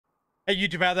Hey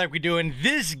YouTube, how that we doing?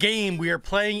 This game we are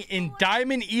playing in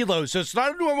Diamond Elo, so it's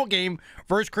not a normal game.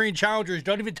 First Korean challengers,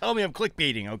 don't even tell me I'm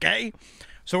clickbaiting, okay?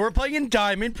 So we're playing in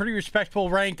Diamond, pretty respectable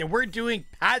ranked, and we're doing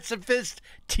Pacifist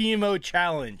Teemo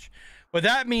Challenge. What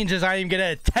that means is I am going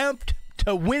to attempt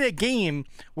to win a game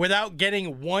without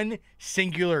getting one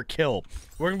singular kill.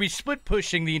 We're going to be split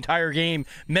pushing the entire game,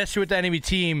 messing with the enemy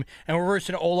team, and we're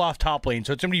versing Olaf top lane.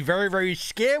 So it's going to be very, very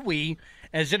scary,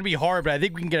 and it's going to be hard, but I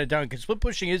think we can get it done because split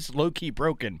pushing is low-key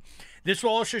broken. This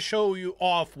will also show you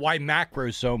off why macro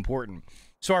is so important.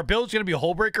 So our build is going to be a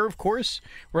Hullbreaker, of course.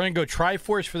 We're going to go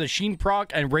Triforce for the Sheen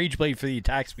proc and Rage Blade for the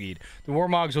attack speed. The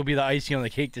Warmogs will be the icing on the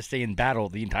cake to stay in battle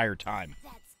the entire time.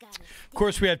 Of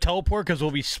course, we have Teleport because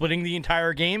we'll be splitting the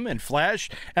entire game and Flash.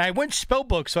 And I went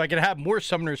Spellbook so I can have more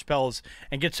Summoner spells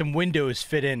and get some windows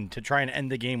fit in to try and end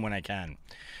the game when I can.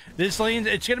 This lane,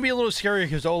 it's going to be a little scary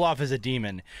because Olaf is a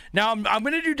demon. Now, I'm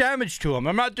going to do damage to him.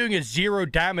 I'm not doing a 0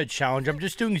 damage challenge. I'm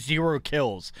just doing 0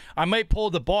 kills. I might pull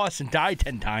the boss and die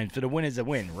 10 times, but a win is a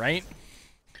win, right?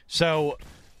 So,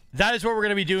 that is what we're going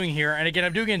to be doing here. And again,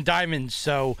 I'm doing it in diamonds,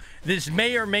 so this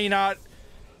may or may not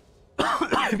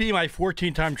be my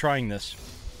 14th time trying this.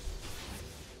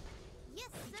 Yes,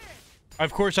 sir.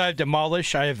 Of course, I have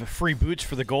Demolish. I have free boots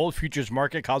for the gold, Futures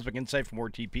Market, Cosmic Insight for more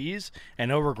TPs,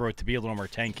 and Overgrowth to be a little more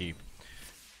tanky.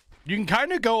 You can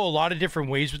kind of go a lot of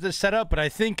different ways with this setup, but I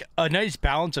think a nice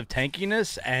balance of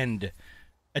tankiness and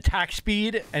attack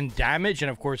speed and damage,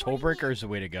 and of course, Hullbreaker is the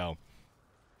way to go.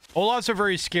 Olaf's a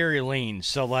very scary lane,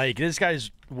 so like, this guy's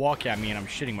walking at me and I'm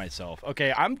shitting myself.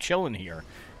 Okay, I'm chilling here.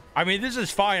 I mean, this is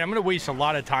fine. I'm going to waste a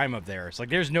lot of time up there. It's like,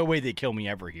 there's no way they kill me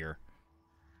ever here.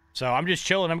 So, I'm just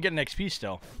chilling. I'm getting XP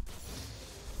still.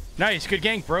 Nice. Good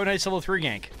gank, bro. Nice level 3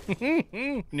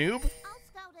 gank. Noob.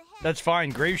 That's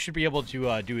fine. Graves should be able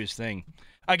to do his thing.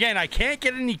 Again, I can't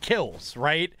get any kills,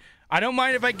 right? I don't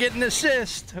mind if I get an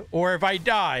assist or if I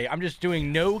die. I'm just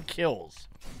doing no kills.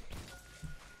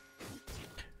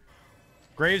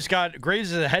 Graves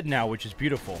is ahead now, which is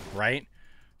beautiful, right?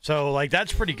 So, like,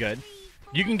 that's pretty good.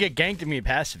 You can get ganked and be a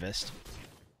pacifist.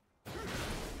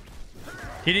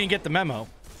 He didn't get the memo.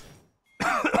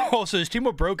 Also, is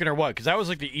Teemo broken or what? Because that was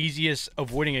like the easiest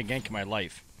avoiding a gank in my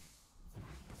life.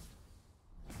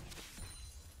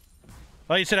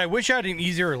 Like I said, I wish I had an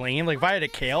easier lane. Like if I had a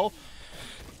Kale.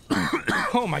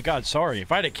 Oh my god, sorry.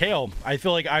 If I had a Kale, I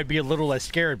feel like I'd be a little less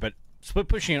scared. But split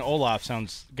pushing an Olaf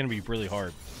sounds going to be really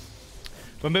hard.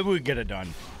 But maybe we can get it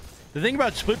done. The thing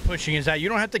about split pushing is that you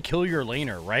don't have to kill your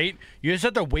laner, right? You just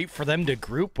have to wait for them to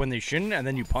group when they shouldn't, and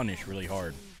then you punish really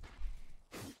hard.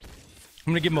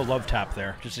 I'm going to give him a love tap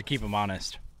there, just to keep him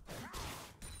honest.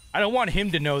 I don't want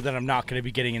him to know that I'm not going to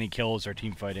be getting any kills or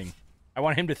team fighting. I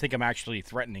want him to think I'm actually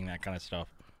threatening that kind of stuff.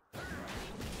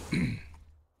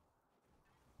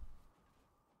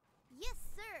 Yes,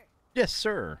 sir. Yes,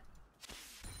 sir.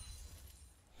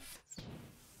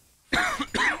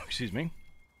 Excuse me.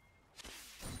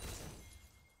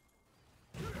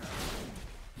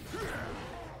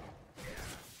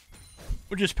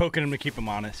 We're just poking him to keep him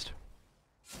honest.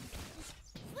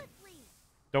 Swiftly.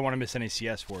 Don't want to miss any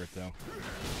CS for it, though.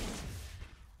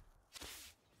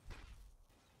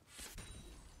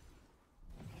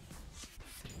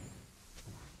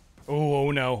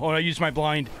 Oh no. Oh, I used my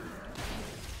blind.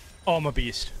 Oh, I'm a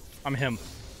beast. I'm him.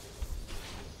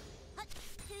 Hut,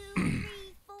 2, 3,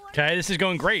 4. Okay, this is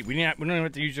going great. We don't even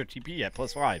have to use our TP yet.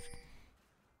 +5.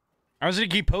 I was going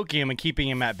to keep poking him and keeping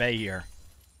him at bay here.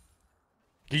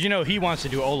 Because, you know, he wants to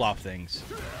do Olaf things.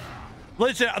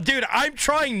 Listen, dude, I'm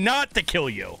trying not to kill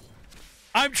you.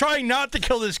 I'm trying not to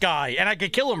kill this guy. And I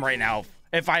could kill him right now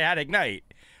if I had Ignite.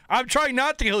 I'm trying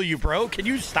not to kill you, bro. Can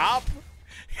you stop?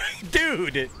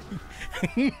 Dude.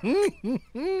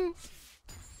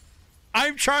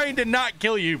 I'm trying to not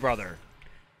kill you, brother.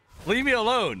 Leave me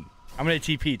alone. I'm going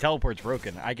to TP. Teleport's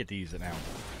broken. I get to use it now.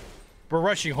 We're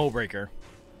rushing Hullbreaker.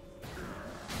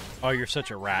 Oh, you're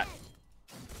such a rat.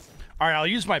 Alright, I'll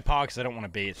use my paw because I don't want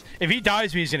to base. If he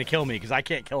dies, he's going to kill me because I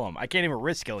can't kill him. I can't even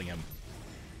risk killing him.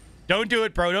 Don't do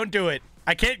it, bro. Don't do it.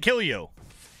 I can't kill you.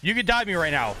 You can die me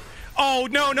right now. Oh,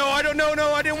 no, no. I don't know. No,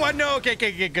 I didn't want... No. Okay,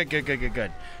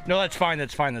 good. No, that's fine.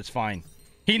 That's fine. That's fine.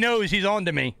 He knows he's on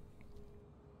to me.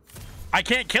 I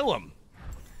can't kill him.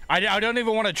 I don't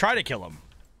even want to try to kill him.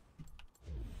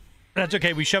 That's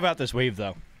okay. We shove out this wave,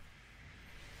 though.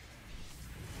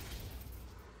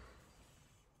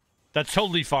 That's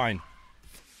totally fine.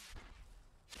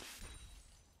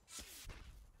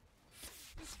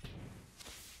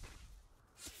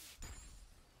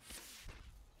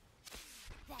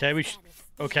 Okay,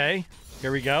 okay,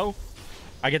 here we go.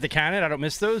 I get the cannon. I don't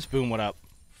miss those. Boom, what up?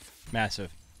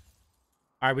 Massive.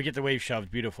 All right, we get the wave shoved.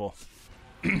 Beautiful.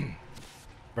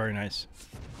 Very nice.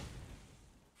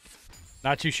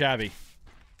 Not too shabby.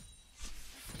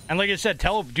 And like I said,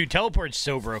 dude, teleport's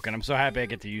so broken. I'm so happy I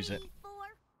get to use it. 3, 4.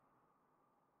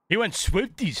 He went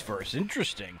Swifties first.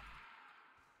 Interesting.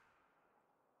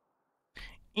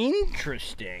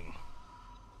 Interesting.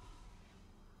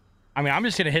 I mean, I'm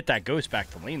just going to hit that ghost back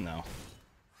to lane, though.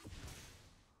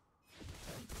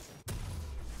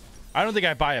 I don't think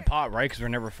I buy a pot, right? Because we're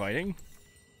never fighting.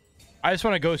 I just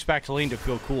want to ghost back to lane to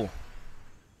feel cool.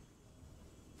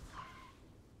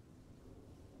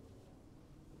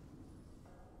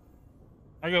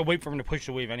 I gotta wait for him to push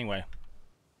the wave anyway.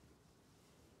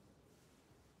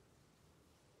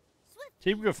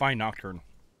 See if we can find Nocturne.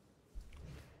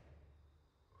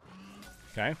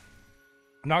 Okay.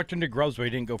 Nocturne to Grubs, but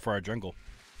he didn't go for our jungle.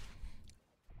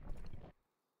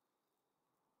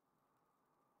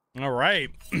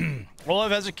 Alright.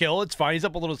 Olaf has a kill. It's fine. He's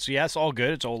up a little CS. All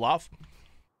good. It's Olaf.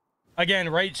 Again,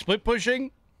 right? Split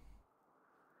pushing.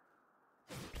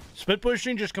 Split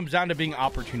pushing just comes down to being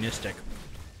opportunistic.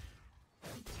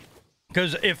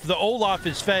 Because if the Olaf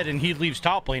is fed and he leaves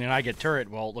top lane and I get turret,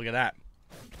 well, look at that.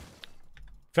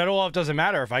 Fed Olaf doesn't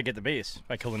matter if I get the base. If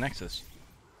I kill the Nexus.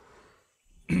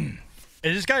 Is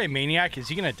this guy a maniac? Is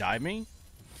he going to dive me?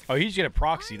 Oh, he's going to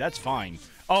proxy. That's fine.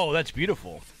 Oh, that's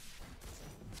beautiful.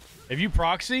 If you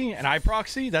proxy and I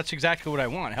proxy, that's exactly what I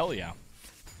want. Hell yeah.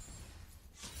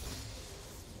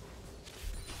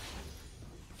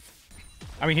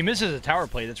 I mean, he misses a tower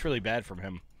play. That's really bad from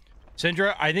him.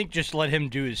 Syndra, I think just let him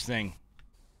do his thing.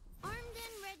 Armed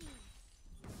and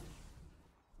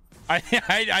ready.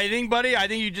 I think, buddy, I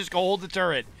think you just go hold the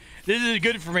turret. This is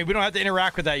good for me. We don't have to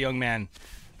interact with that young man.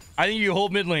 I think you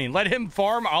hold mid lane. Let him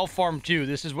farm. I'll farm too.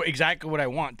 This is exactly what I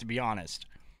want, to be honest.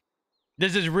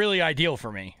 This is really ideal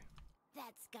for me.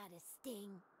 That's gotta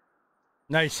sting.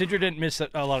 Nice. Syndra didn't miss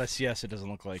a lot of CS, it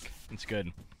doesn't look like. It's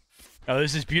good. Oh,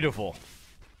 this is beautiful.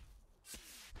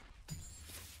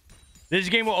 This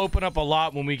game will open up a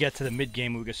lot when we get to the mid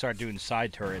game. We can start doing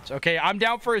side turrets. Okay, I'm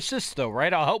down for assists though,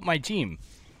 right? I'll help my team.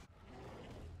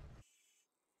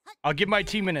 I'll give my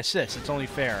team an assist. It's only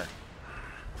fair.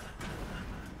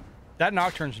 That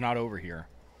Nocturne's not over here.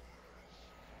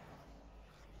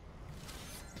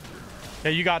 Yeah,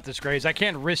 you got this, Graves. I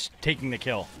can't risk taking the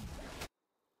kill.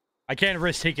 I can't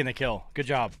risk taking the kill. Good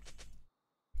job.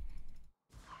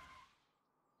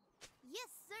 Yes,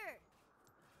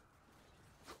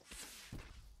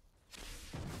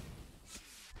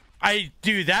 sir.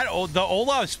 Dude, the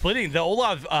Olaf splitting, the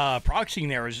Olaf proxying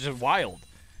there is just wild.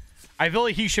 I feel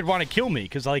like he should want to kill me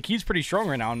because like he's pretty strong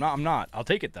right now. I'm not. I'll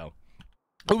take it though.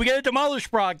 Oh, we get a demolish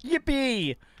Brock.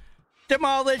 Yippee!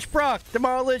 Demolish Brock.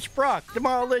 Demolish Brock.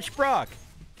 Demolish Brock.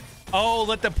 Oh,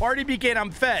 let the party begin.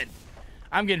 I'm fed.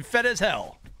 I'm getting fed as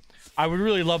hell. I would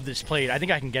really love this plate. I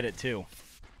think I can get it too.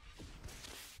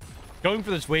 Going for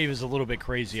this wave is a little bit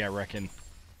crazy, I reckon.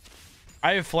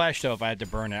 I have flash though if I had to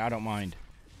burn it. I don't mind.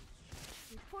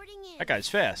 Reporting in. That guy's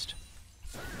fast.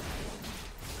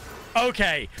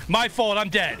 Okay, my fault. I'm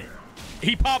dead.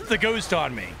 He popped the ghost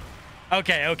on me.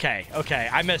 Okay.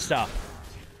 I messed up.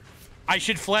 I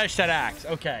should flash that axe.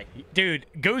 Okay. Dude,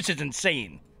 ghost is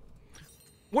insane.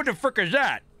 What the frick is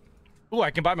that? Ooh,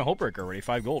 I can buy my Hull Breaker already.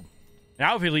 5 gold.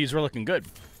 Now if he leaves, we're looking good.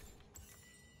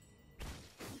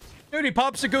 Dude, he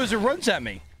pops the ghost and runs at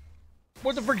me.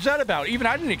 What the frick's that about? Even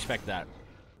I didn't expect that.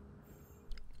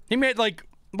 He made, like,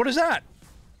 what is that?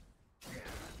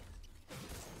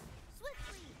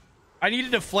 Swiftly. I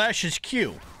needed to flash his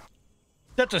Q.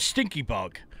 That's a stinky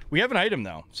bug. We have an item,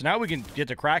 though. So now we can get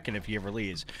to Kraken if he ever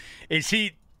leaves.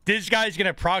 This guy's going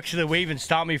to proxy the wave and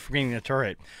stop me from getting the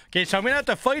turret. Okay, so I'm going to have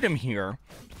to fight him here.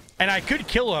 And I could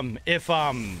kill him if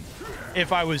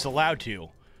I was allowed to.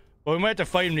 But we might have to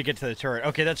fight him to get to the turret.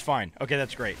 Okay, that's fine. Okay,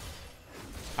 that's great.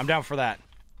 I'm down for that.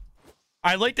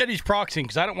 I like that he's proxying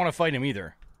because I don't want to fight him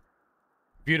either.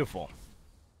 Beautiful.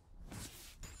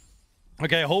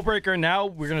 Okay, Hull Breaker. Now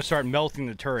we're going to start melting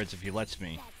the turrets if he lets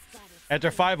me. After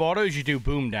 5 autos, you do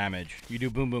boom damage. You do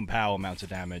boom, boom, pow amounts of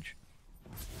damage.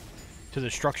 To the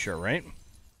structure, right?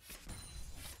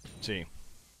 Let's see.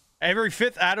 Every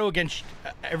fifth auto against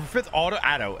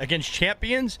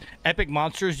champions, epic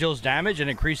monsters deals damage and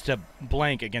increase to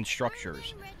blank against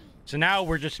structures. So now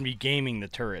we're just going to be gaming the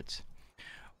turrets.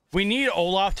 We need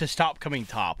Olaf to stop coming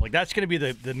top. Like, that's going to be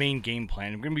the main game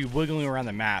plan. We're going to be wiggling around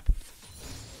the map.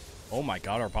 Oh my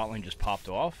god, our bot lane just popped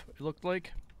off, it looked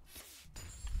like.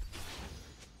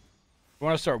 We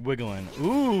want to start wiggling.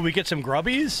 Ooh, we get some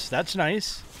grubbies. That's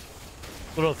nice.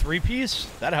 Little 3-piece.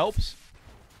 That helps.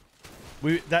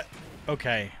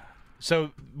 Okay.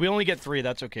 So, we only get 3.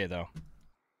 That's okay, though.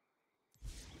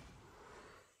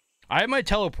 I have my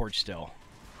teleport still.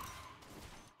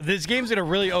 This game's gonna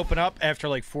really open up after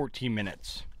like 14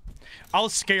 minutes. I'll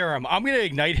scare him. I'm gonna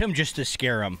ignite him just to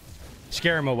scare him.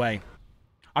 Scare him away.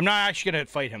 I'm not actually gonna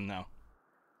fight him though.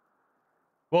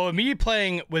 Well, with me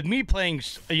playing,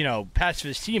 you know,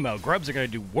 pacifist teemo, grubs are gonna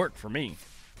do work for me.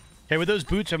 Okay, with those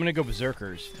boots, I'm gonna go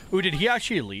berserkers. Ooh, did he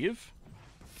actually leave?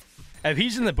 If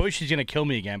he's in the bush, he's gonna kill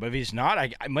me again. But if he's not,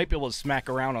 I might be able to smack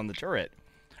around on the turret.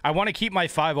 I want to keep my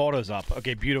 5 autos up.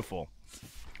 Okay, beautiful.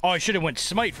 Oh, I should have went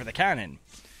smite for the cannon.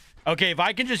 Okay, if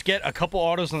I can just get a couple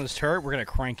autos on this turret, we're gonna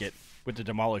crank it with the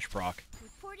demolish proc.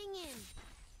 Reporting in.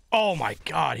 Oh my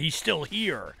god, he's still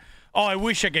here. Oh, I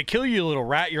wish I could kill you, little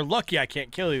rat. You're lucky I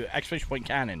can't kill you. Exclamation point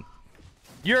cannon.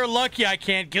 You're lucky I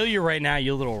can't kill you right now,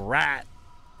 you little rat.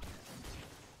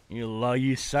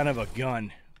 You son of a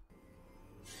gun.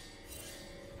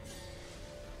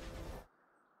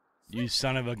 You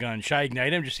son of a gun. Should I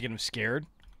ignite him just to get him scared?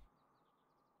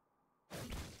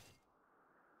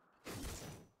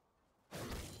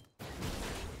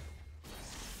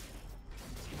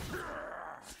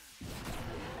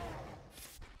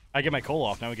 I get my coal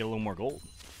off. Now we get a little more gold.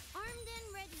 Armed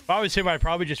and ready. If I was him, I'd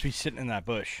probably just be sitting in that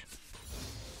bush.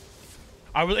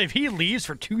 If he leaves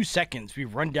for 2 seconds, we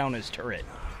run down his turret.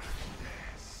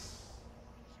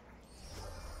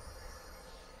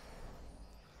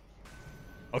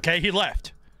 Okay, he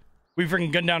left. We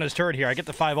freaking gunned down his turret here. I get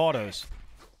the 5 autos.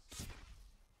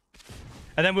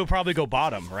 And then we'll probably go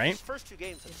bottom, right? These first 2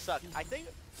 games have sucked. I think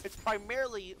it's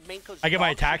primarily main coach. I get my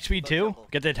attack speed too.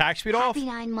 Get the attack speed off. Happy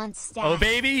 9 months staff. Oh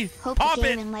baby, Hope pop the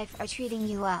game it. and life are treating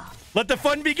you well. Let the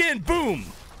fun begin. Boom.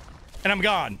 And I'm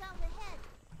gone. Found the head.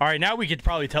 All right, now we could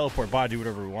probably teleport bot, do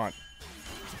whatever we want.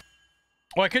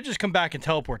 Well, I could just come back and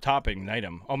teleport top and ignite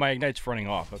him. Oh, my ignite's running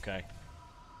off. Okay.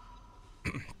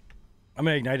 I'm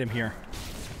gonna ignite him here.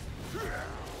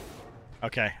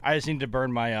 Okay, I just need to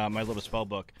burn my my little spell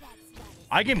book.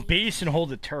 I can base and hold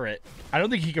the turret. I don't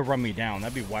think he can run me down.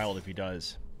 That'd be wild if he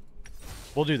does.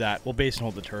 We'll do that. We'll base and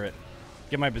hold the turret.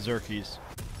 Get my berserkies.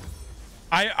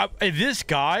 If this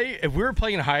guy, if we were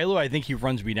playing Hylo, I think he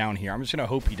runs me down here. I'm just gonna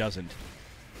hope he doesn't.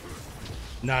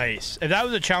 Nice. If that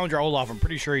was a challenger Olaf, I'm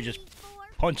pretty sure he just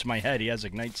punched my head. He has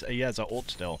ignites. He has a ult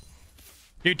still.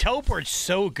 Dude, teleport's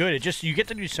so good. It just, you get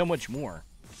to do so much more.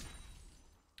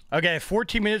 Okay,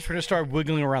 14 minutes. We're gonna start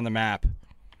wiggling around the map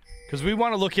because we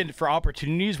want to look in for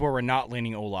opportunities where we're not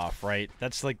laning Olaf. Right?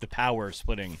 That's like the power of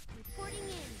splitting. Reporting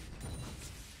in.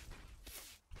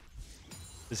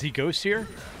 Does he ghost here?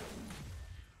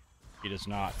 He does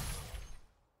not.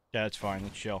 Yeah, that's fine.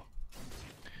 Let's chill.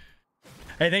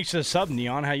 Hey, thanks for the sub,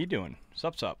 Neon. How you doing?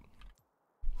 Sup.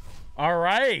 All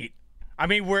right. I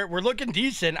mean, we're looking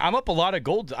decent. I'm up a lot of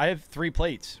gold. I have 3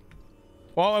 plates.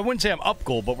 Well, I wouldn't say I'm up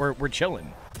gold, but we're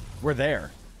chilling. We're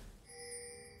there.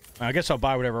 I guess I'll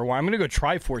buy whatever I want. I'm gonna go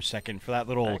try for a second for that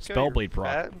little spellblade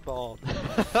proc.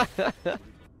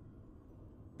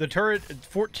 The turret,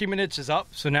 14 minutes is up,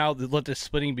 so now let the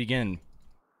splitting begin.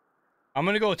 I'm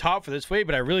gonna go top for this wave,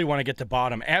 but I really want to get to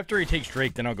bottom. After he takes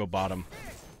Drake, then I'll go bottom.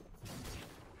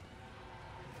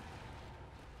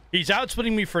 He's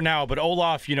outsplitting me for now, but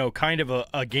Olaf, you know, kind of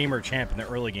a gamer champ in the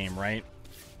early game, right?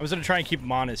 I was going to try and keep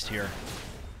him honest here.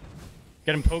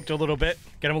 Get him poked a little bit.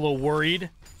 Get him a little worried.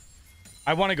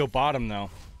 I want to go bottom, though.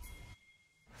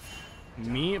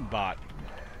 Me, bot.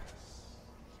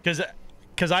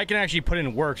 Because I can actually put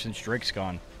in work since Drake's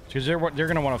gone. Because they're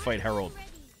going to want to fight Herald.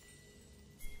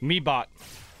 Me, bot.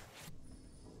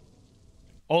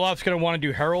 Olaf's going to want to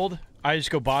do Herald. I just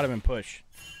go bottom and push.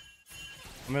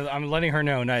 I'm letting her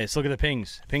know. Nice. Look at the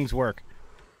pings. Pings work.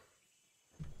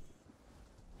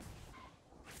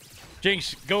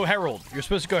 Jinx, go Herald. You're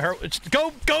supposed to go Herald.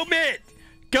 Go mid.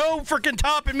 Go freaking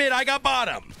top and mid. I got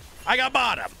bottom.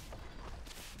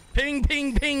 Ping,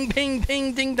 ping, ping, ping,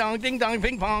 ping, ding dong,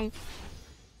 ping pong.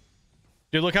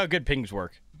 Dude, look how good pings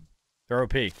work. They're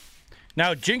OP.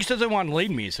 Now, Jinx doesn't want to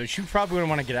lead me, so she's probably going to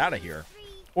want to get out of here.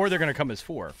 Or they're going to come as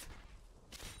 4.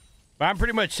 But I'm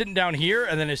pretty much sitting down here,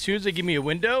 and then as soon as they give me a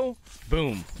window,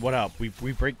 boom, what up? We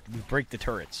break the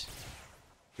turrets.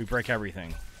 We break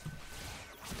everything.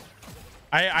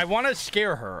 I want to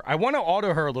scare her. I want to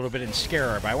auto her a little bit and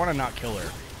scare her, but I want to not kill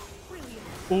her.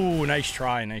 Ooh, nice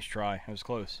try. That was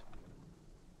close.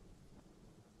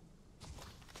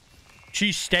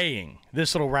 She's staying,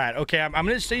 this little rat. Okay, I'm going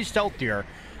to stay stealthy here.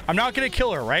 I'm not going to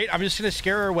kill her, right? I'm just going to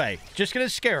scare her away. Just going to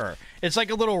scare her. It's like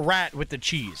a little rat with the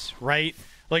cheese, right?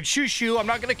 Like, shoo, I'm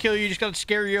not going to kill you. Just going to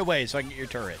scare you away so I can get your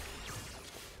turret.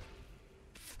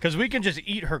 Because we can just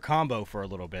eat her combo for a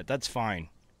little bit. That's fine.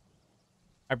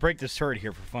 I break this turret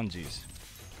here for funsies.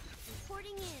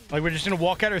 Like, we're just going to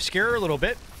walk at her, scare her a little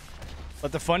bit.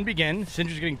 Let the fun begin.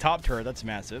 Syndra's getting top turret. That's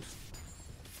massive.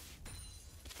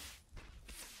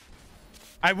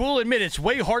 I will admit, it's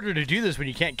way harder to do this when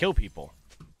you can't kill people.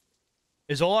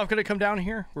 Is Olaf going to come down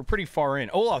here? We're pretty far in.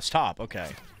 Olaf's top. Okay.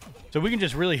 So we can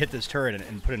just really hit this turret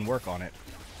and put in work on it.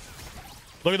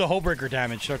 Look at the hull breaker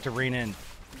damage start to rain in.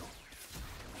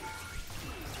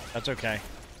 That's okay.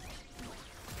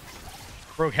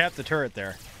 Broke half the turret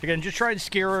there. Again, just try and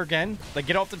scare her again. Like,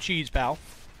 get off the cheese, pal.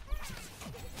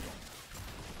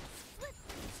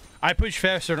 I push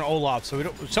faster than Olaf,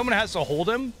 so someone has to hold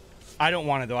him. I don't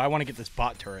want it, though. I want to get this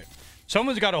bot turret.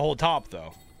 Someone's got to hold top,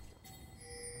 though.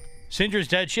 Syndra's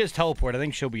dead. She has teleport. I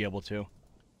think she'll be able to.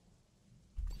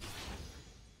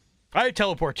 I have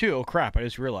teleport, too. Oh, crap. I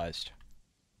just realized.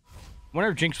 I wonder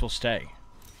if Jinx will stay.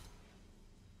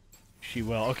 She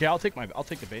will. Okay, I'll take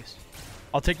the base.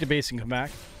 I'll take the base and come back.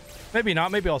 Maybe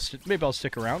not. Maybe I'll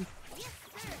stick around.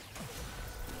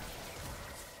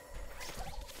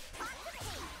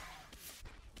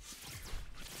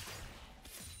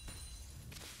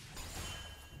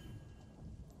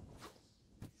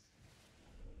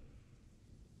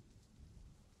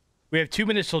 We have 2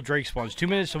 minutes till Drake spawns. 2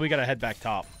 minutes, so we gotta head back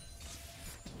top.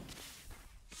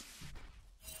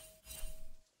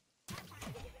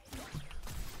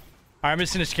 Alright, I'm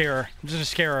just gonna scare her. I'm just gonna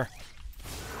scare her.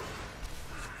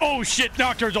 Oh shit,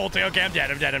 Nocturne's ulting. Okay, I'm dead.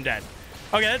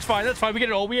 Okay, that's fine. That's fine. We get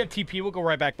it all. We have TP. We'll go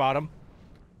right back bottom.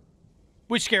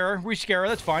 We scare her.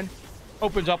 That's fine.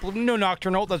 Opens up. No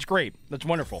Nocturne ult. That's great. That's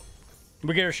wonderful.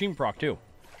 We get our Sheen proc too.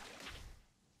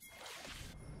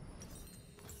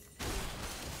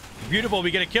 Beautiful. We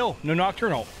get a kill. No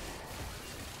Nocturne ult.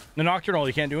 No Nocturne ult.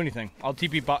 You can't do anything. I'll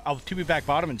TP back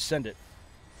bottom and send it.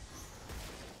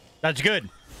 That's good.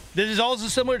 This is also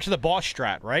similar to the boss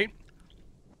strat, right?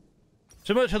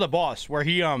 Similar to the boss, where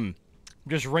he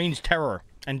just rains terror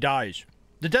and dies.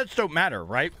 The deaths don't matter,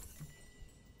 right?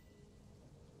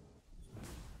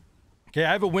 Okay,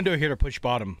 I have a window here to push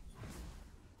bottom.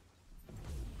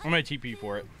 I'm gonna TP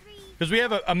for it. Because we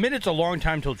have a minute's a long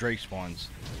time till Drake spawns.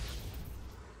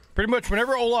 Pretty much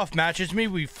whenever Olaf matches me,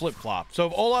 we flip-flop. So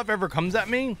if Olaf ever comes at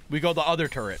me, we go the other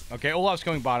turret. Okay, Olaf's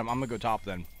going bottom. I'm gonna go top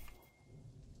then.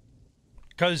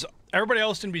 Because everybody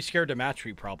else can be scared to match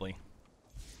me, probably.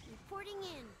 Reporting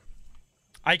in.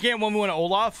 I can't 1v1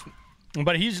 Olaf,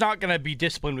 but he's not going to be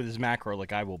disciplined with his macro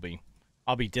like I will be.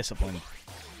 I'll be disciplined.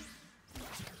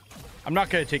 I'm not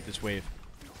going to take this wave.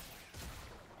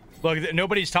 Look,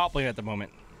 nobody's top lane at the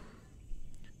moment.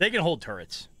 They can hold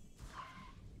turrets.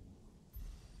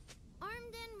 Armed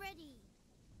and ready.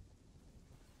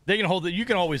 They can hold it. You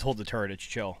can always hold the turret. It's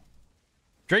chill.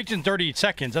 Drake's in 30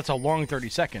 seconds. That's a long 30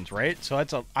 seconds, right? So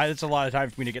that's a lot of time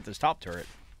for me to get this top turret.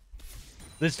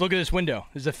 Look at this window.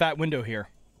 There's a fat window here.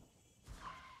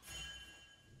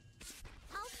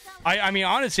 I mean,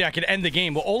 honestly, I could end the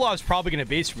game. Well, Olaf's probably going to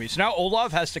base for me. So now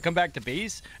Olaf has to come back to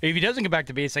base. If he doesn't come back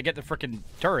to base, I get the freaking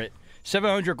turret.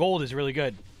 700 gold is really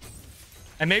good.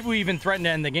 And maybe we even threaten to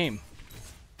end the game.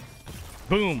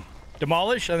 Boom.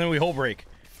 Demolish, and then we hull break.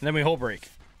 And then we hull break.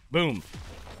 Boom.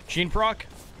 Sheen proc.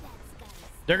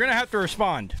 They're going to have to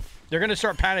respond. They're going to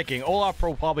start panicking. Olaf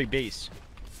will probably base.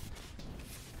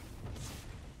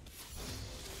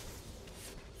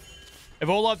 If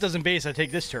Olaf doesn't base, I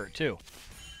take this turret too.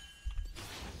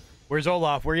 Where's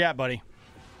Olaf? Where you at, buddy?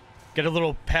 Get a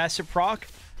little passive proc.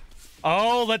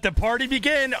 Oh, let the party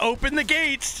begin. Open the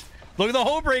gates. Look at the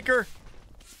hull breaker.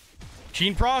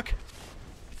 Sheen proc.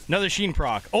 Another Sheen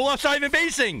proc. Olaf's not even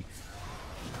basing.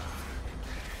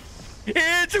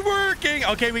 It's working.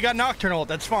 Okay, we got Nocturne ult.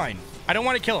 That's fine. I don't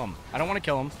want to kill him. I don't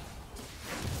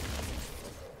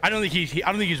think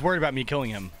he's worried about me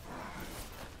killing him.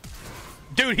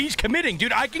 Dude, he's committing.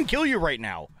 Dude, I can kill you right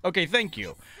now. Okay, thank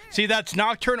you. See, that's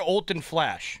Nocturne ult and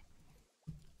flash.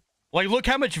 Like, look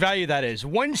how much value that is.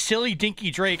 One silly dinky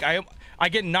Drake, I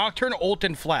get Nocturne ult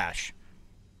and flash.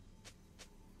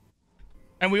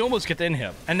 And we almost get the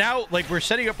inhib. And now, like, we're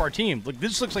setting up our team. Look,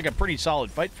 this looks like a pretty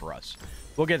solid fight for us.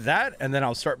 We'll get that, and then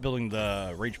I'll start building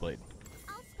the Rage Blade.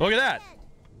 Look at that.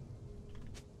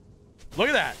 Look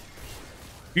at that.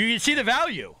 You can see the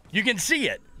value. You can see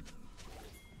it.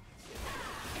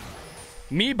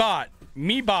 Me bot.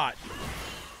 Me bot.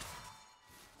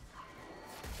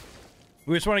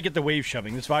 We just want to get the wave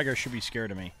shoving. This Vigar should be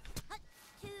scared of me.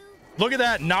 Look at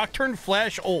that. Nocturne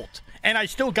flash ult. And I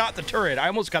still got the turret. I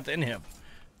almost got the inhib.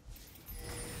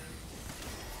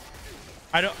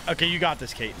 Okay, you got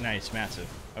this, Kate. Nice. Massive.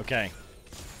 Okay.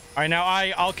 All right, now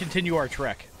I'll continue our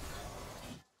trek.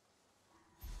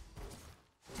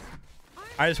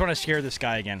 I just want to scare this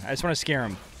guy again. I just want to scare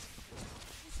him.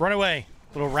 Run away,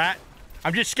 little rat.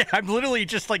 I'm literally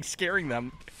just like scaring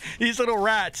them. These little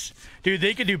rats. Dude,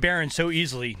 they could do Baron so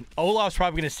easily. Olaf's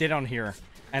probably going to stay down here.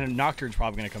 And Nocturne's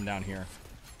probably going to come down here.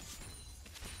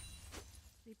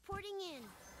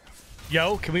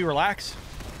 Yo, can we relax?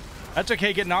 That's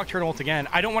okay. Get Nocturne ult again.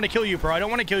 I don't want to kill you, bro. I don't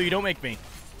want to kill you. Don't make me.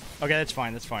 Okay, that's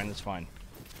fine. That's fine. That's fine.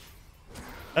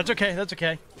 That's okay. That's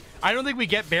okay. I don't think we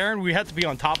get Baron. We have to be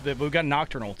on top of it, but we got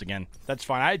Nocturne ult again. That's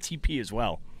fine. I had TP as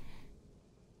well.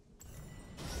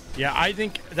 Yeah, I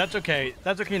think that's okay.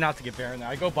 That's okay not to get Baron.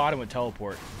 I go bottom with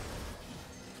teleport.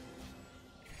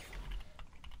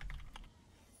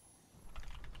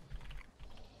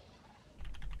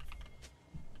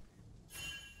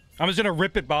 I'm just gonna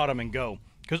rip it bottom and go.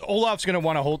 Because Olaf's gonna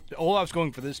want to hold. Olaf's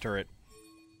going for this turret.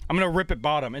 I'm gonna rip it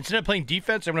bottom. Instead of playing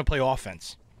defense, I'm gonna play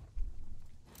offense.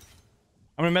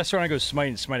 I'm gonna mess around and go smite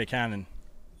and smite a cannon.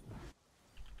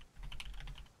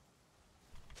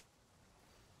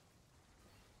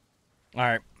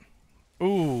 Alright.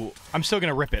 Ooh, I'm still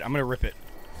gonna rip it. I'm gonna rip it.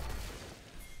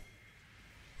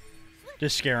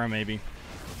 Just scare him, maybe.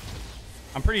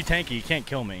 I'm pretty tanky. You can't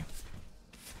kill me.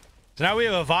 So now we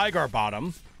have a Vigar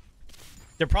bottom.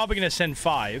 They're probably gonna send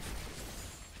 5.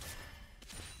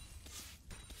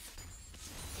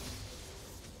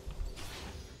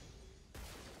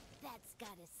 That's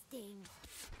gotta sting.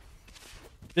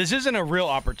 This isn't a real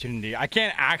opportunity. I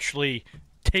can't actually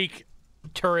take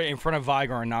turret in front of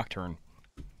Vigar and Nocturne.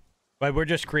 But we're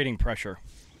just creating pressure.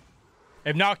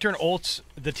 If Nocturne ults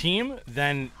the team,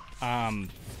 then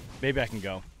maybe I can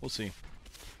go. We'll see.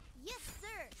 Yes, sir.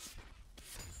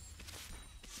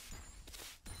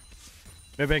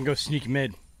 Maybe I can go sneak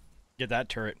mid. Get that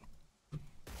turret.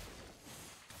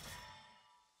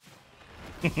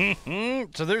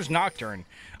 So there's Nocturne.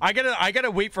 I gotta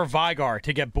wait for Vigar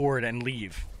to get bored and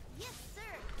leave. Yes, sir.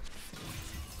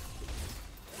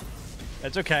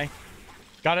 That's okay.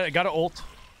 Gotta ult.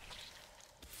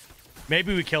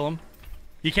 Maybe we kill him.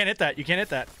 You can't hit that. You can't hit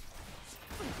that.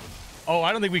 Oh,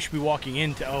 I don't think we should be walking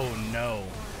into... Oh, no.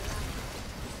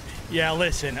 Yeah,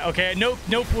 listen. Okay, no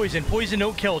poison. Poison,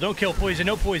 don't kill. Don't kill. Poison,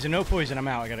 no poison. No poison. I'm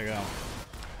out. I gotta go.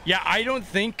 Yeah, I don't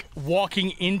think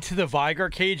walking into the Vigar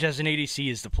cage as an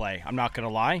ADC is the play. I'm not gonna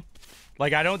lie.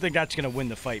 Like, I don't think that's gonna win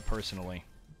the fight, personally.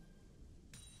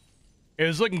 It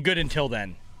was looking good until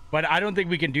then. But I don't think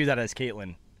we can do that as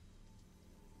Caitlyn.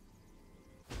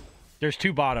 There's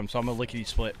 2 bottoms, so I'm gonna lickety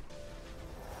split.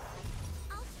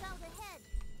 I'll scout ahead.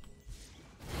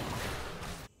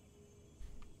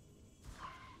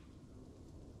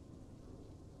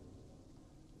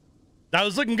 That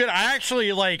was looking good. I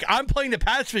actually, like, I'm playing the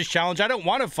pacifist challenge. I don't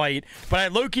want to fight, but I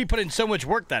low-key put in so much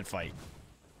work that fight.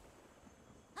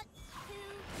 1, 2, 3.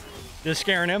 Just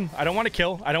scaring him. I don't want to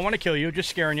kill. I don't want to kill you. Just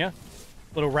scaring you.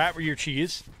 Little rat with your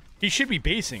cheese. He should be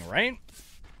basing, right?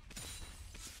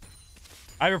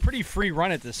 I have a pretty free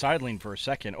run at this side lane for a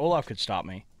second. Olaf could stop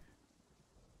me.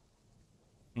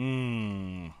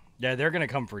 Yeah, they're going to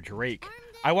come for Drake.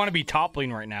 I want to be top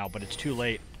lane right now, but it's too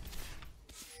late.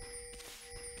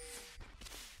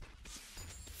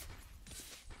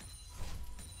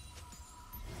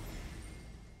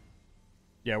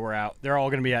 Yeah, we're out. They're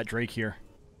all going to be at Drake here.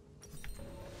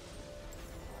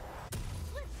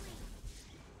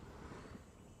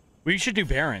 We should do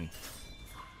Baron.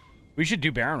 We should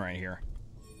do Baron right here.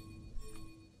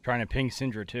 Trying to ping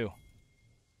Syndra too.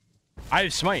 I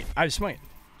have smite. I have smite.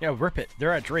 Yeah, rip it.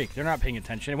 They're at Drake. They're not paying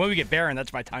attention. And when we get Baron,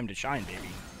 that's my time to shine, baby.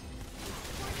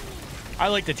 I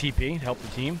like the TP to help the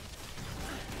team.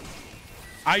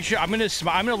 I'm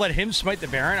gonna let him smite the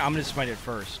Baron. I'm gonna smite it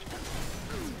first.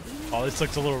 Oh, this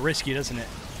looks a little risky, doesn't it?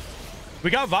 We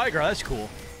got Vigar. That's cool.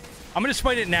 I'm gonna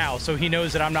smite it now, so he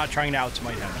knows that I'm not trying to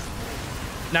outsmite him.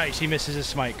 Nice. He misses his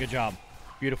smite. Good job.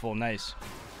 Beautiful. Nice.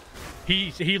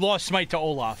 He lost smite to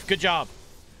Olaf. Good job.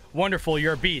 Wonderful.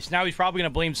 You're a beast. Now he's probably gonna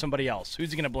blame somebody else.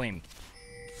 Who's he gonna blame?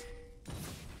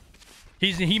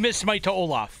 He missed smite to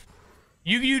Olaf.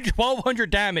 You do 1,200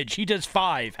 damage. He does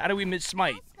 5. How do we miss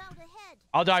smite? I'll scout ahead.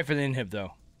 I'll die for the inhib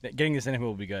though. Getting this inhib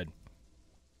will be good.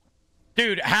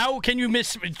 Dude, how can you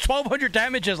miss 1,200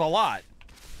 damage? Is a lot.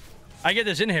 I get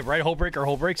this inhib, right?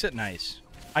 Hull breaks it. Nice.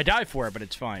 I die for it, but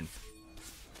it's fine.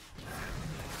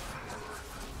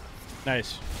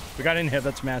 Nice. We got inhib.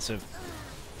 That's massive.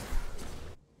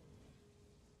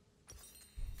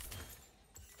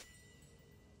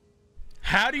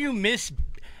 How do you miss...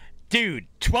 Dude,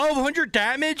 1,200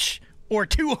 damage or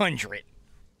 200?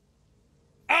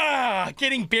 Ah,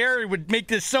 getting buried would make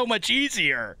this so much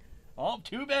easier. Oh,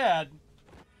 too bad.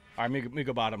 All right, let me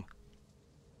go bottom.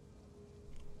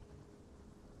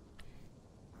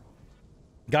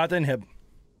 Got the inhib.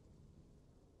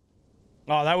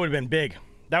 Oh, that would have been big.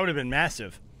 That would have been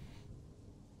massive.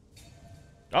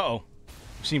 Uh-oh.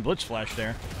 I've seen Blitz flash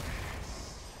there.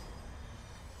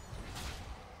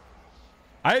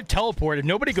 I have teleport. If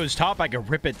nobody goes top, I can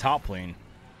rip it top lane.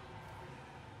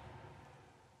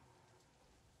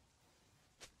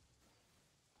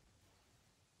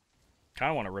 Kind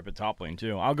of want to rip it top lane,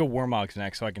 too. I'll go Warmogs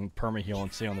next so I can perma-heal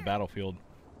and stay on the battlefield.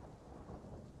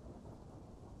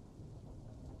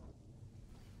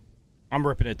 I'm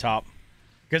ripping it top.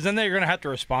 Because then they're going to have to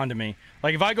respond to me.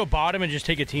 Like, if I go bottom and just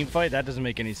take a team fight, that doesn't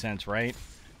make any sense, right?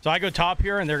 So I go top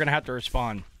here, and they're going to have to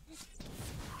respond.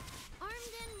 Armed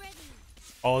and ready.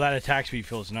 Oh, that attack speed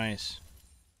feels nice.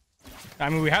 I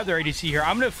mean, we have their ADC here.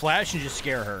 I'm going to flash and just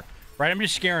scare her. Right? I'm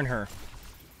just scaring her.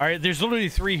 All right, there's literally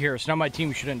 3 here, so now my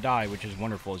team shouldn't die, which is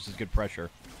wonderful. This is good pressure.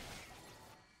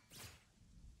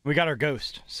 We got our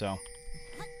ghost, so.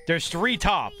 There's 3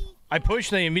 top. I push,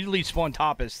 and they immediately spawn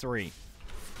top as 3.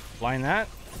 Blind that.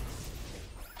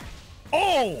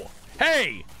 Oh!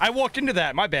 Hey! I walked into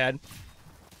that. My bad.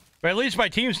 But at least my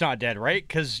team's not dead, right?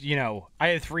 Because, you know, I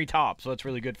have 3 tops, so that's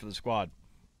really good for the squad.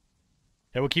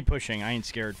 Yeah, we'll keep pushing. I ain't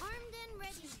scared. Armed and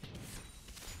ready.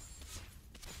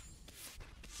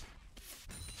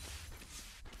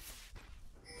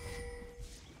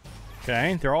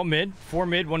 Okay, they're all mid. 4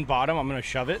 mid, 1 bottom. I'm going to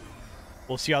shove it.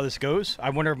 We'll see how this goes.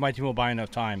 I wonder if my team will buy enough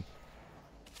time.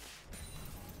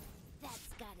 That's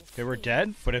gotta They were stay.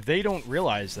 dead, but if they don't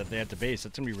realize that they have to base,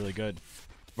 that's going to be really good.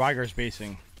 Vigar's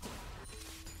basing.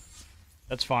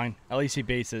 That's fine. At least he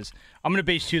bases. I'm going to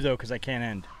base 2, though, because I can't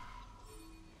end.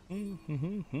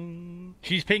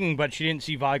 She's pinging, but she didn't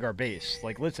see Vigar base.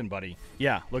 Like, listen, buddy.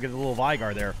 Yeah, look at the little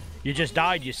Vigar there. You just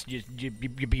died, you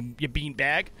bean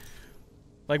bag.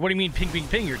 Like, what do you mean ping, ping,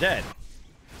 ping? You're dead.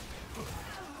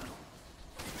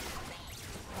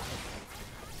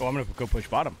 Oh, I'm going to go push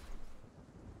bottom.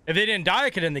 If they didn't die, I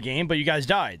could end the game, but you guys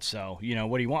died. So, you know,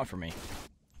 what do you want from me?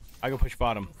 I go push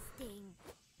bottom. Sting.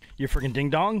 You freaking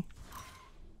ding-dong?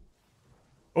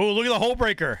 Oh, look at the hole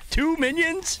breaker. 2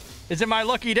 minions? Is it my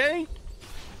lucky day?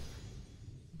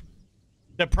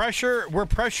 The pressure, we're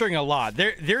pressuring a lot.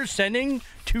 They're sending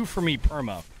 2 for me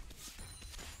perma.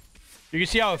 You can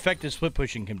see how effective split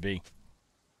pushing can be.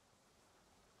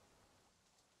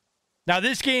 Now,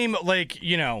 this game, like,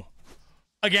 you know,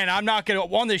 again, I'm not going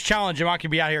to, on this challenge, I'm not going to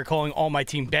be out here calling all my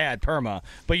team bad perma.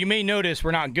 But you may notice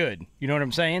we're not good. You know what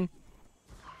I'm saying?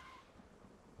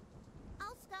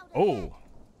 I'll scout ahead. Oh.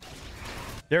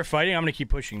 They're fighting. I'm going to keep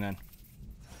pushing then.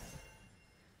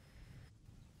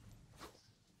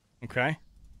 Okay.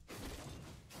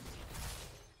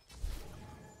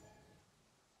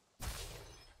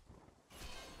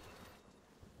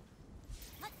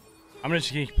 I'm going to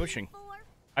just keep pushing. 4.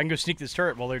 I can go sneak this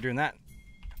turret while they're doing that.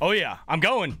 Oh, yeah. I'm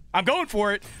going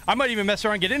for it. I might even mess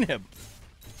around and get in him.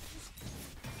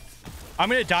 I'm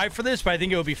going to dive for this, but I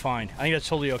think it will be fine. I think that's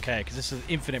totally okay, because this is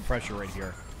infinite pressure right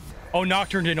here. Oh,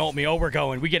 Nocturne didn't ult me. Oh, we're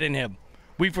going. We get in him.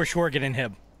 We for sure get in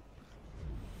him.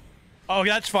 Oh,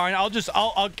 that's fine.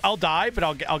 I'll die, but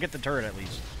I'll get the turret at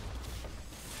least.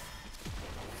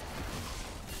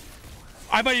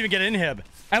 I might even get in him.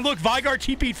 And look, Vigar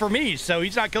TP'd for me, so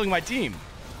he's not killing my team.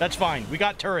 That's fine. We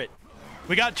got turret.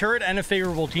 We got turret and a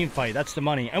favorable team fight. That's the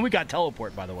money. And we got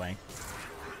teleport, by the way.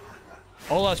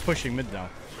 Olaf's pushing mid, though.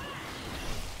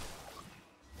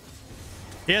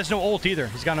 He has no ult either.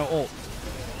 He's got no ult.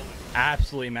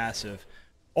 Absolutely massive.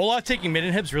 Olaf taking mid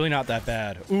inhib's really not that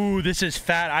bad. Ooh, this is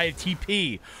fat. I have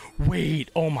TP.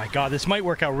 Wait. Oh, my God. This might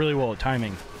work out really well at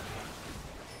timing.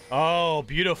 Oh,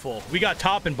 beautiful. We got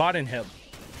top and bot inhib.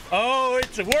 Oh,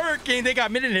 it's working. They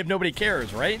got mid inhib. Nobody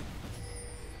cares, right?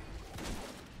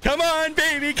 Come on,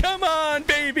 baby. Come on,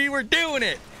 baby. We're doing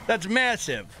it. That's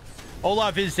massive.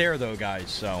 Olaf is there, though, guys,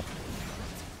 so.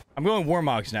 I'm going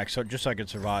Warmogs next, so just so I can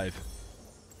survive.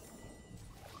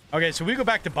 Okay, so we go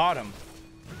back to bottom.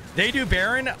 They do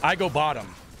Baron, I go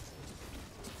bottom.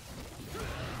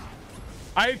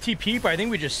 I have TP, but I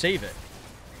think we just save it.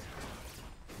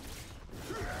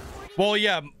 Well,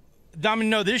 yeah. I mean,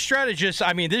 no, this strategist,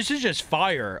 I mean, this is just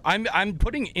fire. I'm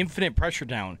putting infinite pressure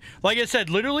down. Like I said,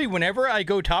 literally, whenever I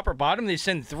go top or bottom, they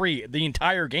send 3 the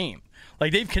entire game.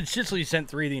 Like, they've consistently sent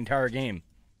 3 the entire game.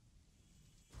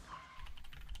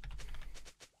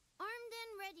 Armed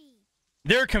and ready.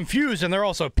 They're confused, and they're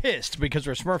also pissed because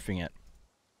we're smurfing it.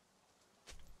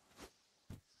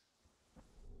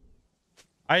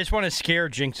 I just want to scare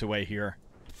Jinx away here.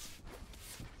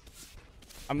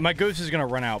 My ghost is going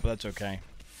to run out, but that's okay.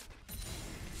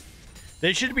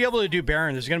 They should be able to do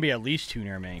Baron. There's going to be at least 2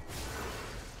 near me.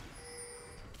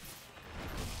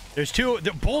 There's 2.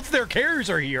 Both their carriers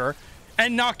are here,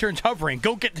 and Nocturne's hovering.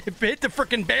 Go hit the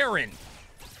freaking Baron.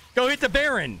 Go hit the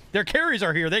Baron. Their carriers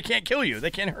are here. They can't kill you. They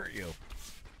can't hurt you.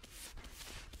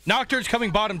 Nocturne's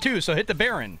coming bottom too, so hit the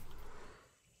Baron.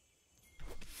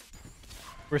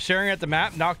 We're staring at the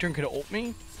map. Nocturne could ult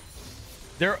me.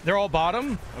 They're all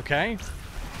bottom. Okay.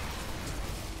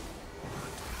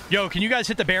 Yo, can you guys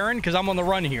hit the Baron? Because I'm on the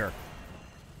run here.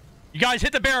 You guys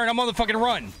hit the Baron. I'm on the fucking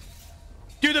run.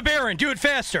 Do the Baron. Do it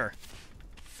faster.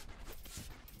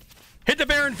 Hit the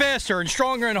Baron faster and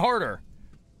stronger and harder.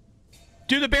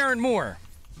 Do the Baron more.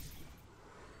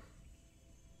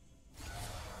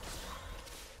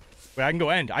 Wait, I can go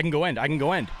end. I can go end. I can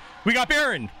go end. We got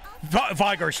Baron.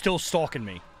 Vigar's still stalking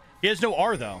me. He has no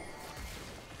R, though.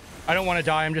 I don't want to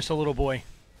die. I'm just a little boy.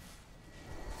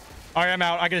 All right, I'm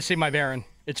out. I got to save my Baron.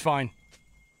 It's fine.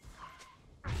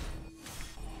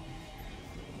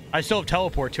 I still have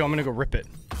teleport, too. I'm going to go rip it.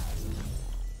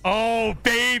 Oh,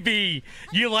 baby.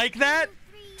 You like that?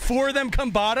 4 of them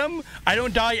come bottom. I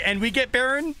don't die, and we get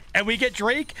Baron, and we get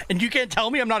Drake, and you can't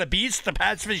tell me I'm not a beast, the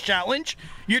pacifist challenge?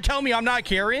 You're telling me I'm not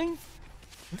carrying?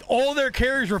 All their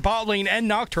carries were bot lane and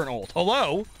Nocturne ult.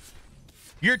 Hello?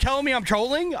 You're telling me I'm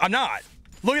trolling? I'm not.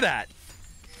 Look at that.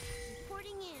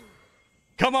 Reporting in.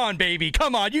 Come on, baby.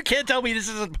 Come on. You can't tell me this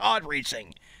isn't pod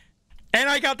racing. And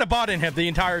I got the bot in him the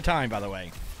entire time, by the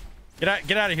way. Get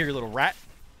out of here, you little rat.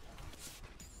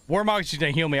 Warmog's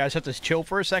gonna heal me. I just have to chill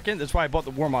for a second. That's why I bought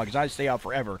the Warmog, because I stay out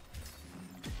forever.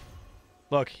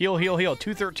 Look, heal, heal, heal.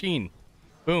 213.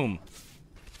 Boom.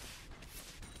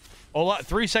 Olaf,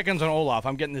 3 seconds on Olaf.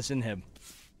 I'm getting this in him.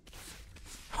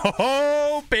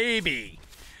 Oh, baby.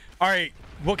 All right,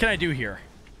 what can I do here?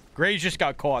 Graves just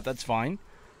got caught. That's fine.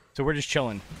 So we're just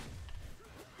chilling.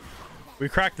 We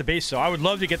cracked the base, so I would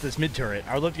love to get this mid turret.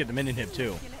 I would love to get the minion hit,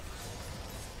 too.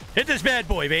 Hit this bad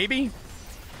boy, baby.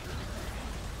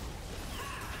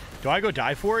 Do I go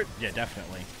die for it? Yeah,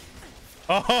 definitely.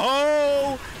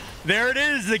 Oh, there it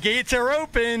is. The gates are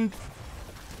open.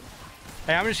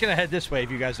 Hey, I'm just going to head this way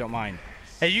if you guys don't mind.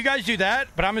 Hey, you guys do that,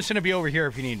 but I'm just going to be over here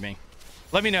if you need me.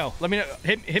 Let me know. Let me know.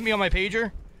 Hit me on my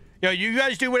pager. Yo, you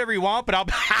guys do whatever you want, but I'll...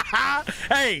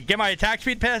 Hey, get my attack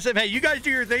speed passive. Hey, you guys do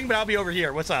your thing, but I'll be over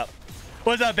here. What's up?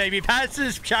 What's up, baby?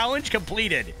 Passive challenge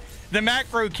completed. The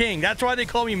Macro King. That's why they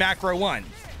call me Macro 1.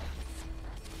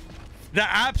 The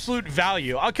absolute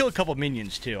value. I'll kill a couple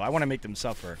minions, too. I want to make them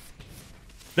suffer.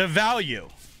 The value.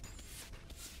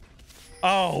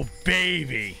 Oh,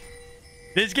 baby.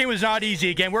 This game was not easy.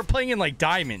 Again, we're playing in, like,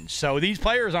 diamonds, so these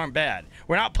players aren't bad.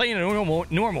 We're not playing a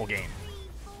normal game.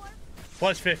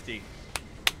 Plus 50.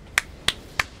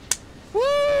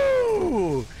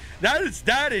 Woo!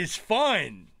 That is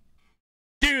fun.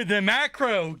 Dude, the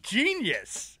macro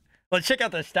genius. Let's check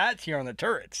out the stats here on the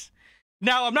turrets.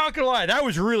 Now, I'm not going to lie. That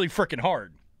was really freaking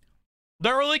hard.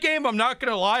 The early game, I'm not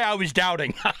going to lie, I was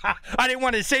doubting. I didn't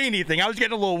want to say anything. I was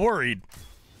getting a little worried.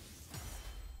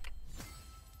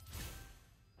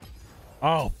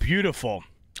 Oh, beautiful.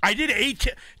 I did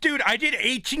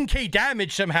 18k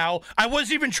damage somehow. I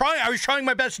wasn't even trying. I was trying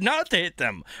my best not to hit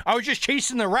them. I was just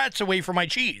chasing the rats away from my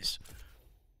cheese.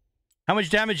 How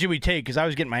much damage did we take? Because I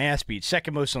was getting my ass beat.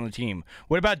 Second most on the team.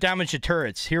 What about damage to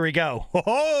turrets? Here we go.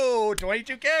 Oh,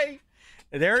 22k.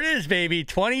 There it is, baby.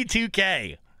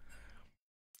 22k.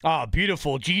 Oh,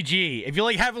 beautiful. GG. If you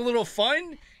like having a little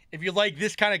fun, if you like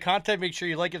this kind of content, make sure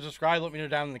you like and subscribe. Let me know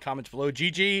down in the comments below.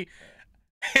 GG.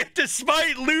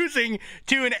 Despite losing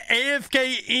to an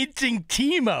AFK inting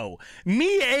Teemo.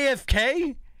 Me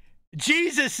AFK?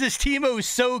 Jesus, this Teemo is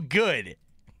so good.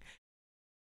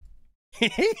 I'm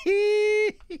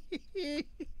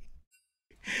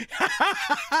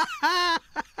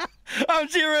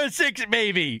 0-6,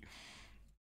 baby.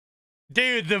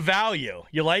 Dude, the value.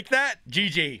 You like that?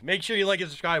 GG. Make sure you like and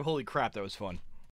subscribe. Holy crap, that was fun.